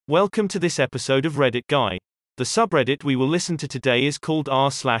Welcome to this episode of Reddit Guy. The subreddit we will listen to today is called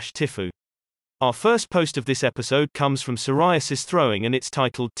r/Tifu. Our first post of this episode comes from Psoriasis Throwing and it's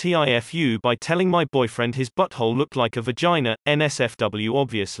titled TIFU by telling my boyfriend his butthole looked like a vagina, NSFW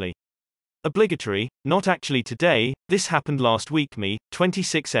obviously. Obligatory, not actually today, this happened last week. Me,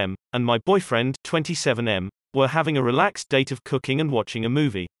 26M, and my boyfriend, 27M, were having a relaxed date of cooking and watching a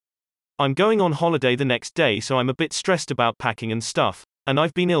movie. I'm going on holiday the next day, so I'm a bit stressed about packing and stuff, and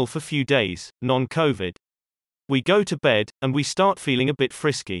I've been ill for few days, non-COVID. We go to bed, and we start feeling a bit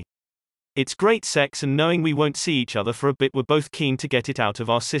frisky. It's great sex, and knowing we won't see each other for a bit, we're both keen to get it out of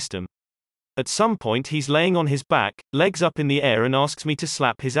our system. At some point he's laying on his back, legs up in the air, and asks me to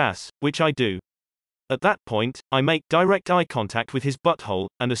slap his ass, which I do. At that point, I make direct eye contact with his butthole,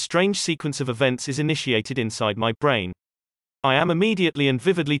 and a strange sequence of events is initiated inside my brain. I am immediately and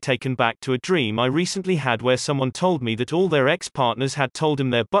vividly taken back to a dream I recently had where someone told me that all their ex-partners had told him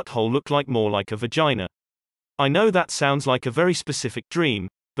their butthole looked more like a vagina. I know that sounds like a very specific dream,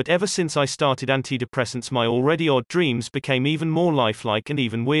 but ever since I started antidepressants, my already odd dreams became even more lifelike and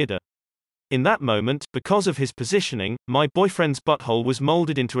even weirder. In that moment, because of his positioning, my boyfriend's butthole was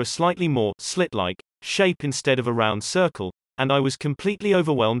molded into a slightly more slit-like shape instead of a round circle, and I was completely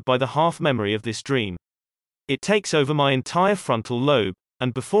overwhelmed by the half-memory of this dream. It takes over my entire frontal lobe,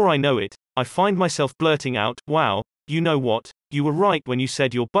 and before I know it, I find myself blurting out, "Wow, you know what, you were right when you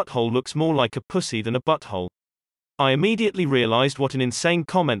said your butthole looks more like a pussy than a butthole." I immediately realized what an insane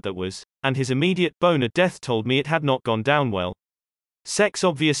comment that was, and his immediate boner death told me it had not gone down well. Sex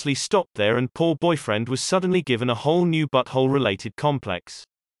obviously stopped there, and poor boyfriend was suddenly given a whole new butthole-related complex.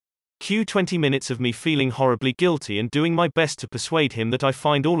 Cue 20 minutes of me feeling horribly guilty and doing my best to persuade him that I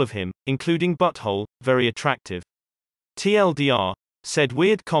find all of him, including butthole, very attractive. TLDR. Said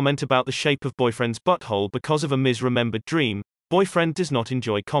weird comment about the shape of boyfriend's butthole because of a misremembered dream. Boyfriend does not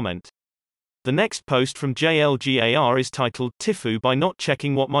enjoy comment. The next post from JLGAR is titled Tifu by not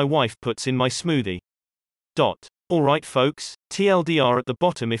checking what my wife puts in my smoothie. Alright folks, TLDR at the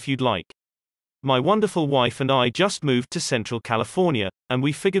bottom if you'd like. My wonderful wife and I just moved to Central California, and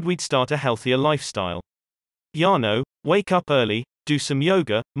we figured we'd start a healthier lifestyle. Yano, wake up early, do some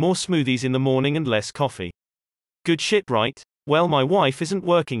yoga, more smoothies in the morning and less coffee. Good shit, right? Well, my wife isn't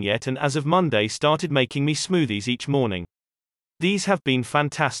working yet and as of Monday started making me smoothies each morning. These have been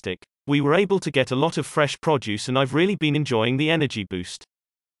fantastic. We were able to get a lot of fresh produce and I've really been enjoying the energy boost.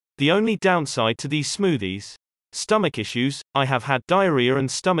 The only downside to these smoothies? Stomach issues. I have had diarrhea and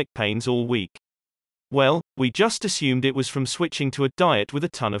stomach pains all week. Well, we just assumed it was from switching to a diet with a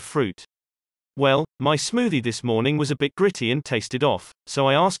ton of fruit. Well, my smoothie this morning was a bit gritty and tasted off, so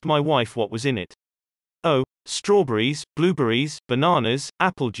I asked my wife what was in it. Oh, strawberries, blueberries, bananas,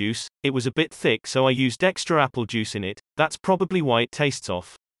 apple juice. It was a bit thick, so I used extra apple juice in it. That's probably why it tastes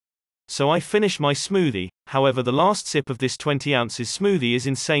off. So I finish my smoothie. However, the last sip of this 20 ounces smoothie is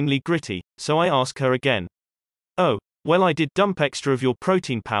insanely gritty, so I ask her again. Oh, well, I did dump extra of your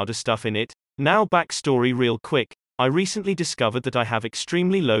protein powder stuff in it. Now backstory real quick, I recently discovered that I have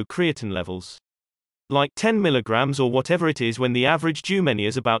extremely low creatine levels. Like 10 milligrams or whatever it is when the average Jumeni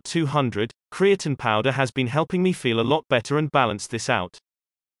is about 200, creatine powder has been helping me feel a lot better and balance this out.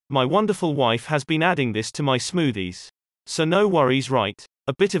 My wonderful wife has been adding this to my smoothies. So no worries, right?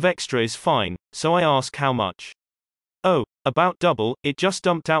 A bit of extra is fine, so I ask how much. Oh, about double. It just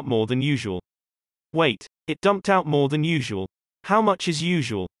dumped out more than usual. Wait, it dumped out more than usual. How much is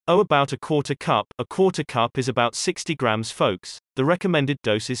usual? Oh, about a quarter cup. A quarter cup is about 60 grams, folks. The recommended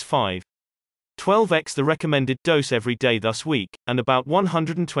dose is 5.12x the recommended dose every day thus week, and about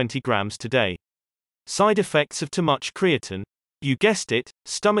 120 grams today. Side effects of too much creatine? You guessed it,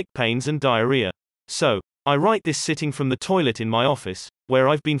 stomach pains and diarrhea. So, I write this sitting from the toilet in my office, where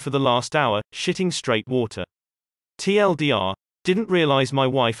I've been for the last hour, shitting straight water. TLDR. Didn't realize my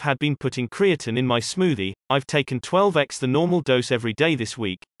wife had been putting creatine in my smoothie. I've taken 12x the normal dose every day this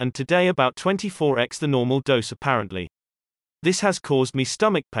week, and today about 24x the normal dose apparently. This has caused me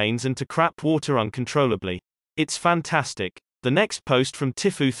stomach pains and to crap water uncontrollably. It's fantastic. The next post from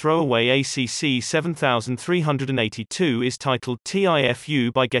Tifu Throwaway ACC 7382 is titled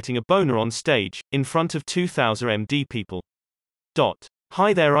TIFU by getting a boner on stage, in front of 2000 MD people.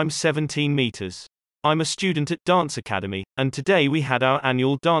 Hi there, I'm 17 meters. I'm a student at Dance Academy, and today we had our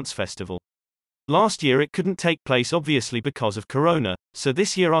annual dance festival. Last year it couldn't take place obviously because of Corona, so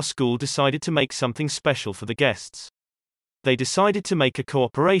this year our school decided to make something special for the guests. They decided to make a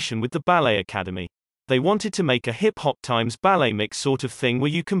cooperation with the Ballet Academy. They wanted to make a hip-hop times ballet mix sort of thing where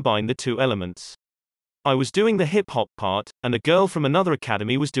you combine the two elements. I was doing the hip-hop part, and a girl from another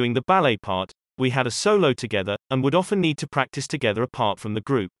academy was doing the ballet part. We had a solo together, and would often need to practice together apart from the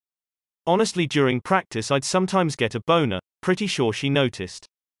group. Honestly, during practice I'd sometimes get a boner, pretty sure she noticed.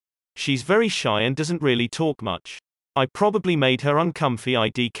 She's very shy and doesn't really talk much. I probably made her uncomfy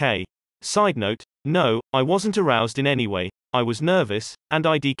IDK. Side note, no, I wasn't aroused in any way, I was nervous, and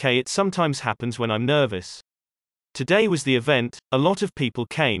IDK it sometimes happens when I'm nervous. Today was the event, a lot of people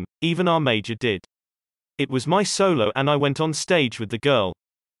came, even our major did. It was my solo and I went on stage with the girl.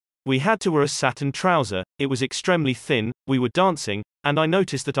 We had to wear a satin trouser, it was extremely thin, we were dancing, and I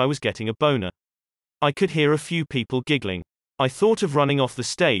noticed that I was getting a boner. I could hear a few people giggling. I thought of running off the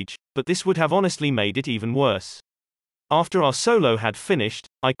stage, but this would have honestly made it even worse. After our solo had finished,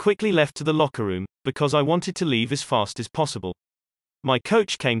 I quickly left to the locker room, because I wanted to leave as fast as possible. My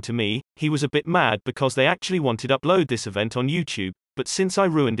coach came to me, he was a bit mad because they actually wanted to upload this event on YouTube, but since I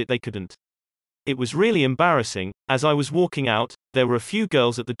ruined it they couldn't. It was really embarrassing. As I was walking out, there were a few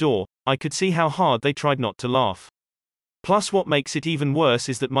girls at the door, I could see how hard they tried not to laugh. Plus what makes it even worse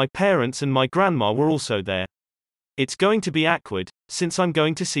is that my parents and my grandma were also there. It's going to be awkward, since I'm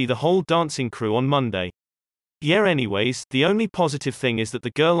going to see the whole dancing crew on Monday. Yeah, anyways, the only positive thing is that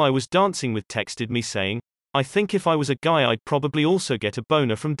the girl I was dancing with texted me saying, "I think if I was a guy I'd probably also get a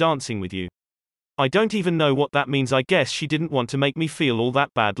boner from dancing with you." I don't even know what that means. I guess she didn't want to make me feel all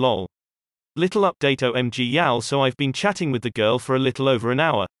that bad, lol. Little update OMG Yal, so I've been chatting with the girl for a little over an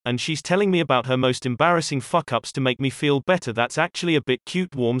hour, and she's telling me about her most embarrassing fuck-ups to make me feel better. That's actually a bit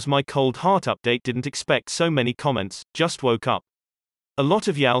cute, warms my cold heart. Update, didn't expect so many comments, just woke up. A lot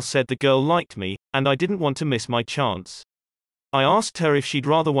of Yal said the girl liked me, and I didn't want to miss my chance. I asked her if she'd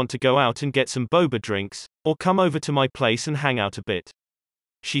rather want to go out and get some boba drinks, or come over to my place and hang out a bit.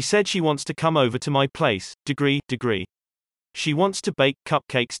 She said she wants to come over to my place, degree. She wants to bake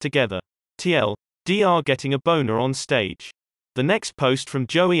cupcakes together. TL.DR getting a boner on stage. The next post from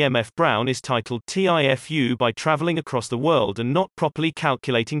Joey MF Brown is titled TIFU by traveling across the world and not properly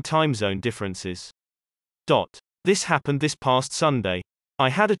calculating time zone differences. This happened this past Sunday. I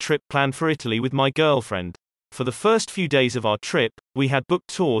had a trip planned for Italy with my girlfriend. For the first few days of our trip, we had booked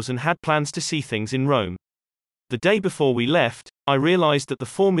tours and had plans to see things in Rome. The day before we left, I realized that the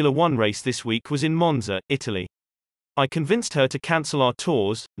Formula One race this week was in Monza, Italy. I convinced her to cancel our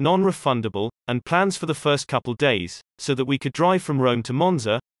tours, non-refundable, and plans for the first couple days, so that we could drive from Rome to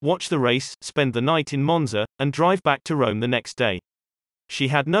Monza, watch the race, spend the night in Monza, and drive back to Rome the next day. She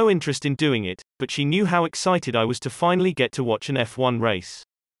had no interest in doing it, but she knew how excited I was to finally get to watch an F1 race.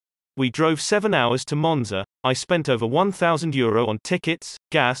 We drove 7 hours to Monza. I spent over €1,000 on tickets,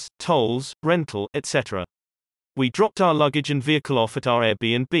 gas, tolls, rental, etc. We dropped our luggage and vehicle off at our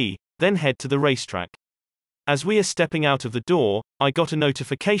Airbnb, then head to the racetrack. As we are stepping out of the door, I got a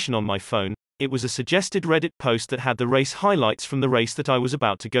notification on my phone. It was a suggested Reddit post that had the race highlights from the race that I was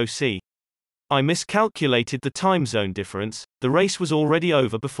about to go see. I miscalculated the time zone difference. The race was already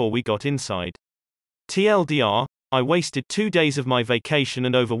over before we got inside. TLDR, I wasted 2 days of my vacation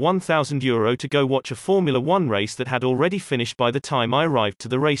and over €1,000 to go watch a Formula One race that had already finished by the time I arrived to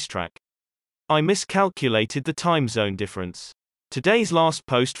the racetrack. I miscalculated the time zone difference. Today's last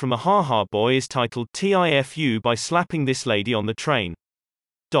post from a haha boy is titled TIFU by slapping this lady on the train.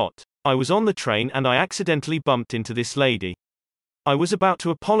 I was on the train and I accidentally bumped into this lady. I was about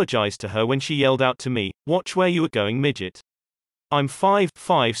to apologize to her when she yelled out to me, "Watch where you are going, midget." I'm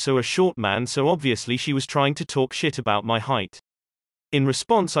 5'5", so a short man, so obviously she was trying to talk shit about my height. In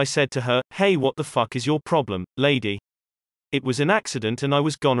response I said to her, "Hey, what the fuck is your problem, lady?" It was an accident and I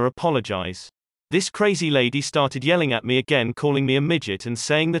was gonna apologize. This crazy lady started yelling at me again, calling me a midget and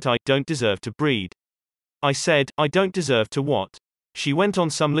saying that I don't deserve to breed. I said, "I don't deserve to what?" She went on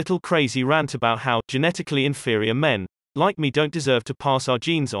some little crazy rant about how genetically inferior men, like me, don't deserve to pass our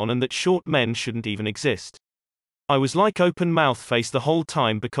genes on and that short men shouldn't even exist. I was like open mouth face the whole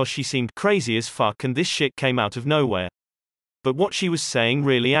time because she seemed crazy as fuck and this shit came out of nowhere. But what she was saying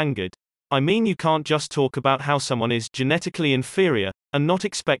really angered. I mean, you can't just talk about how someone is genetically inferior and not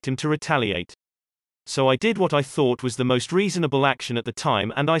expect him to retaliate. So I did what I thought was the most reasonable action at the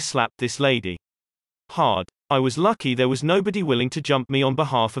time and I slapped this lady. Hard. I was lucky there was nobody willing to jump me on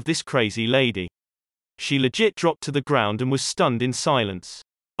behalf of this crazy lady. She legit dropped to the ground and was stunned in silence.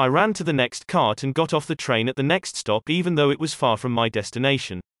 I ran to the next cart and got off the train at the next stop even though it was far from my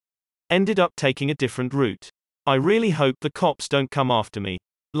destination. Ended up taking a different route. I really hope the cops don't come after me.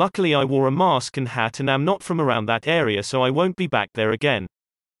 Luckily I wore a mask and hat and am not from around that area, so I won't be back there again.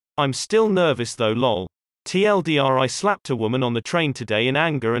 I'm still nervous though, lol. TLDR, I slapped a woman on the train today in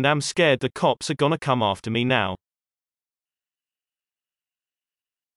anger and am scared the cops are gonna come after me now.